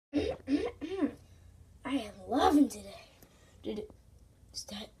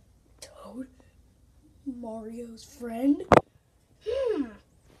Mario's friend.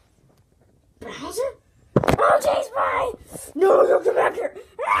 Bowser? Oh, chase me! No, don't come back here!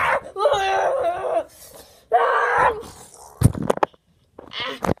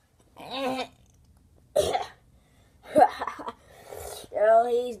 Oh,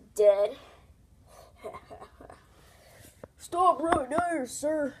 he's dead. Stop right there,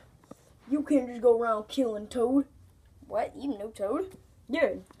 sir. You can't just go around killing Toad. What? You know Toad?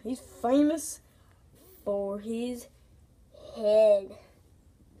 Yeah, he's famous for his head.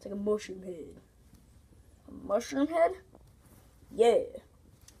 It's like a mushroom head. A mushroom head? Yeah.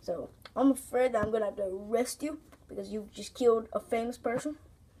 So, I'm afraid that I'm gonna have to arrest you because you just killed a famous person.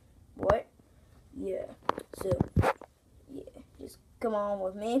 What? Yeah. So, yeah, just come on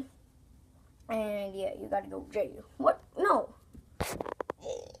with me. And yeah, you gotta go to jail. What? No.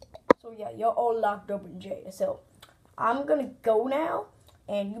 So yeah, you're all locked up in jail. So, I'm gonna go now,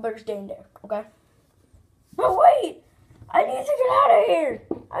 and you better stay in there, okay? Oh, wait! I need to get out of here!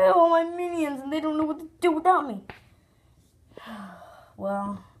 I have all my minions, and they don't know what to do without me.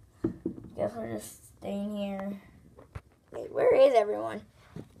 Well, I guess we're just staying here. Wait, where is everyone?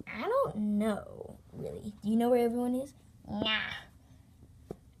 I don't know, really. Do you know where everyone is? Nah.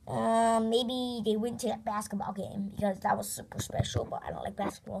 Maybe they went to that basketball game, because that was super special, but I don't like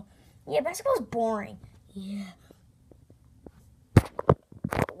basketball. Yeah, basketball's boring. Yeah.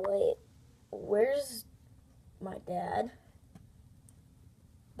 Wait, where's my dad?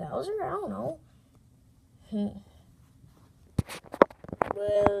 Bowser? I don't know.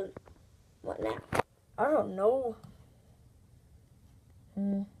 Well, what now? I don't know.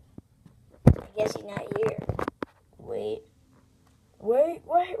 I guess he's not here. Wait. I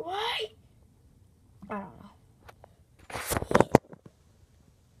don't know.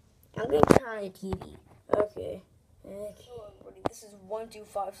 I'm going to turn on the TV. Okay. Hello, everybody. This is 1, 2,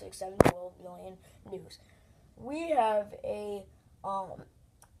 5, 6, 7, 12 billion news. We have a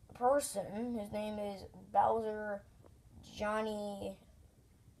person. His name is Bowser Johnny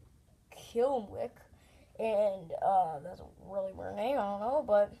Kilmwick, and that's a really weird name. I don't know,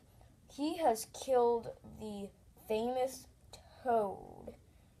 but he has killed the famous Toad.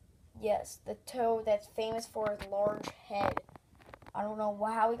 Yes, the Toad that's famous for his large head. I don't know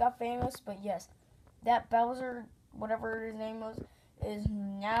how he got famous, but yes, that Bowser, whatever his name was, is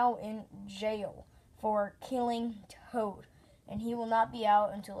now in jail for killing Toad, and he will not be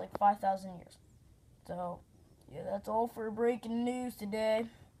out until like 5,000 years. So, yeah, that's all for breaking news today.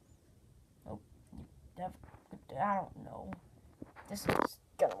 Oh, I don't know. This is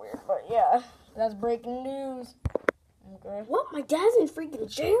kind of weird, but yeah, that's breaking news. Okay. What? My dad's in freaking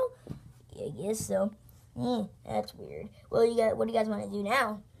jail? Yeah, I guess so. That's weird. Well, what do you guys want to do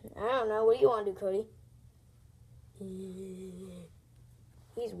now? I don't know. What do you want to do, Cody?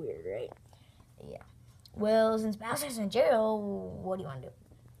 He's weird, right? Yeah. Well, since Bowser's in jail, what do you want to do?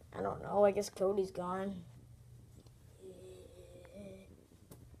 I don't know. I guess Cody's gone.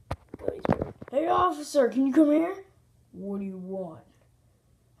 Cody's weird. Hey, officer, can you come here? What do you want?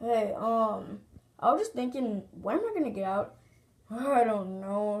 Hey, I was just thinking, when am I gonna get out? I don't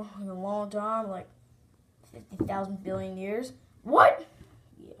know. In a long time, like 50,000 billion years. What?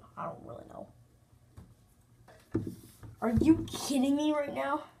 Yeah, I don't really know. Are you kidding me right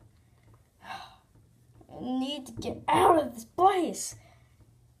now? I need to get out of this place.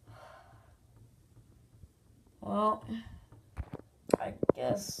 Well, I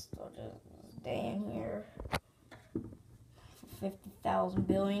guess I'll just stay in here for 50,000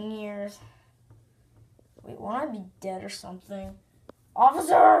 billion years. Wait, won't I be dead or something?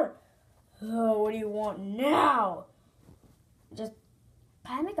 Officer! Oh, what do you want now? Just,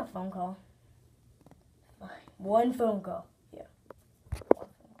 can I make a phone call? Fine. One phone call. Yeah.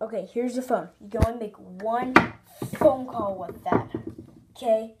 Okay, here's your phone. You go and make one phone call with that.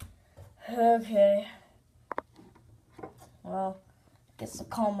 Okay? Okay. Well, I guess I'll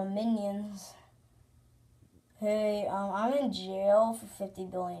call my minions. Hey, I'm in jail for 50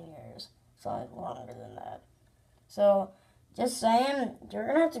 billion years. Something longer than that. So, just saying, you're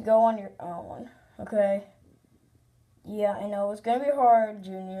going to have to go on your own, okay? Yeah, I know, it's going to be hard,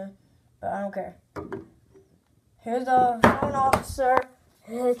 Junior, but I don't care. Here's the phone, officer.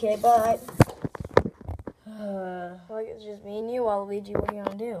 Okay, bye. Well, it's just me and you, Waluigi. What are you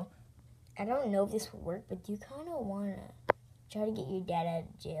going to do? I don't know if this will work, but you kind of want to try to get your dad out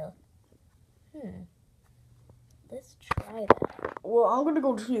of jail. Let's try that. Well, I'm going to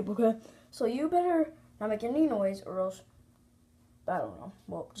go to sleep, okay? So you better not make any noise or else, I don't know.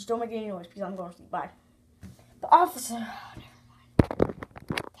 Well, just don't make any noise because I'm going to sleep. Bye. The officer. Oh, never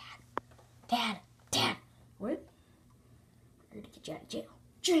mind. Dad. What? I'm here to get you out of jail.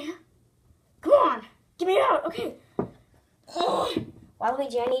 Junior, come on. Get me out, okay.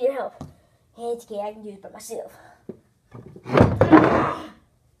 Waluigi, I need your help. Hey, it's okay, I can do it by myself.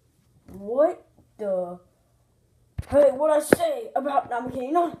 What the? Hey, what'd I say about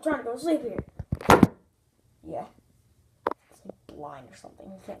Namakini not trying to go to sleep here? Yeah. It's like blind or something.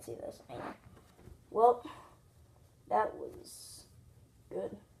 You can't see this. Anyway. Well, that was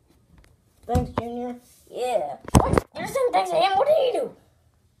good. Thanks, Junior. Yeah. What? You're saying thanks to him? What did he do?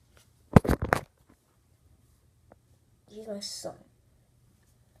 He's my son.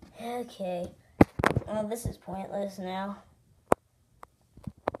 Okay. Well, this is pointless now.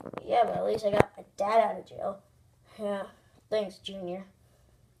 Yeah, but at least I got my dad out of jail. Yeah. Thanks, Junior.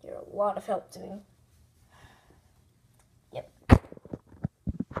 You're a lot of help to me. Yep.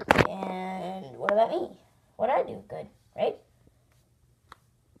 And what about me? What'd I do good, right?